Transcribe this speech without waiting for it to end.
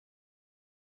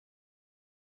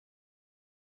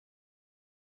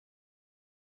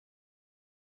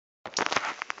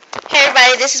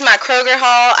Hey, this is my Kroger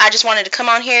haul. I just wanted to come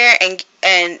on here and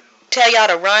tell y'all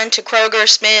to run to Kroger,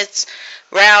 Smith's,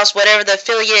 Rouse, whatever the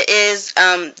affiliate is.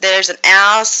 There's an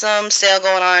awesome sale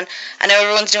going on. I know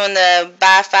everyone's doing the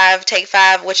buy 5, take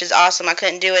 5, which is awesome. I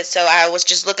couldn't do it, so I was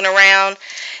just looking around,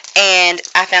 and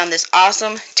I found this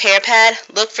awesome tear pad.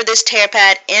 Look for this tear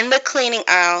pad in the cleaning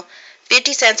aisle.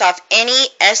 50 cents off any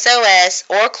SOS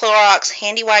or Clorox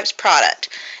Handy Wipes product.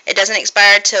 It doesn't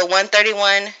expire till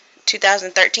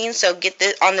 1/31/2013, so get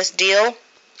this on this deal. And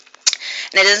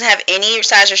it doesn't have any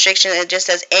size restriction. It just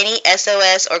says any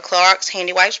SOS or Clorox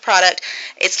Handy Wipes product.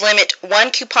 It's limit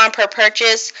 1 coupon per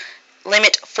purchase,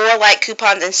 limit 4 like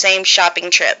coupons and same shopping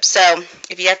trip. So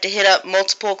if you have to hit up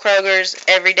multiple Krogers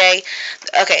every day,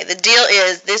 okay, the deal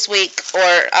is this week,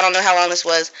 or I don't know how long this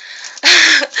was.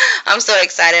 I'm so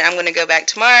excited. I'm going to go back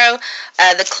tomorrow.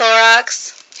 The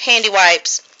Clorox Handy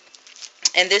Wipes,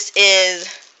 and this is,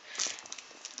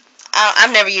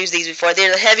 I've never used these before.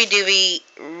 They're the heavy-duty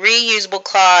reusable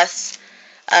cloths.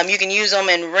 You can use them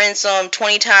and rinse them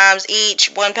 20 times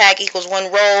each. 1 pack equals 1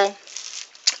 roll.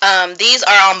 These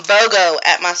are on BOGO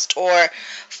at my store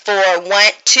for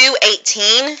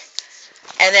 $2.18.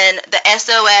 And then the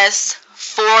SOS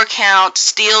 4-count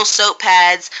steel soap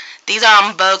pads, these are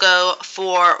on BOGO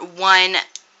for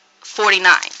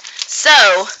 $1.49.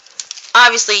 So,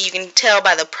 obviously you can tell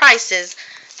by the prices,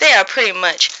 they are pretty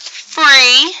much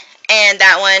free. And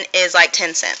that one is like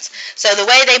 10 cents. So the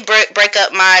way they break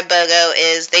up my BOGO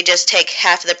is they just take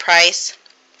half of the price.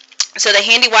 So the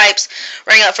Handy Wipes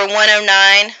ring up for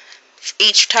 $1.09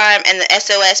 each time, and the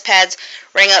SOS pads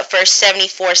ring up for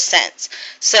 74 cents.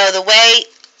 So the way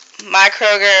my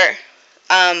Kroger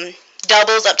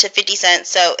doubles up to 50 cents.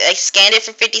 So they scanned it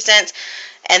for 50 cents,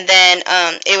 and then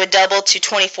it would double to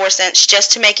 24 cents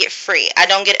just to make it free. I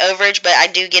don't get overage, but I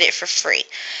do get it for free.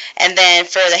 And then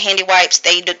for the Handy Wipes,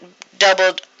 they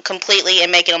doubled completely and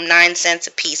making them 9 cents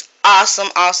a piece. Awesome,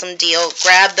 awesome deal.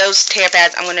 Grab those tear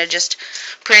pads. I'm going to just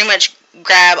pretty much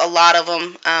grab a lot of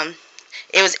them.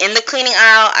 It was in the cleaning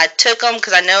aisle. I took them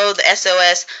because I know the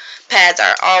SOS pads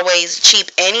are always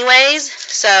cheap anyways.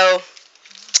 So,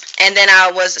 and then I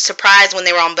was surprised when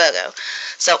they were on BOGO.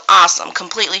 So awesome,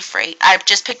 completely free. I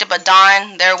just picked up a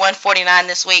Dawn. They're $1.49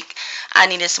 this week. I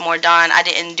needed some more Dawn. I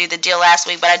didn't do the deal last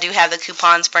week, but I do have the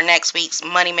coupons for next week's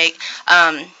money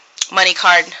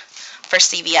card for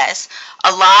CVS.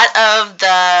 A lot of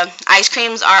the ice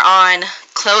creams are on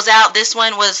closeout. This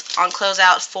one was on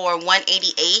closeout for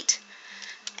 $1.88,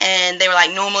 and they were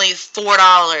like normally $4.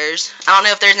 I don't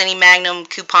know if there's any Magnum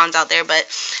coupons out there, but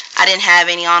I didn't have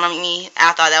any on me.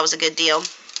 I thought that was a good deal.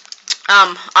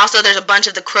 Also, there's a bunch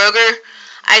of the Kroger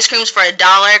ice creams for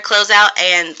 $1 closeout,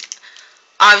 and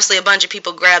obviously a bunch of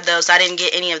people grabbed those, so I didn't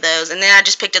get any of those. And then I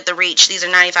just picked up the Reach. These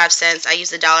are 95 cents. I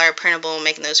used the $1 printable,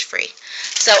 making those free.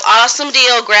 So awesome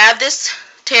deal. Grab this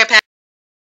tear pad.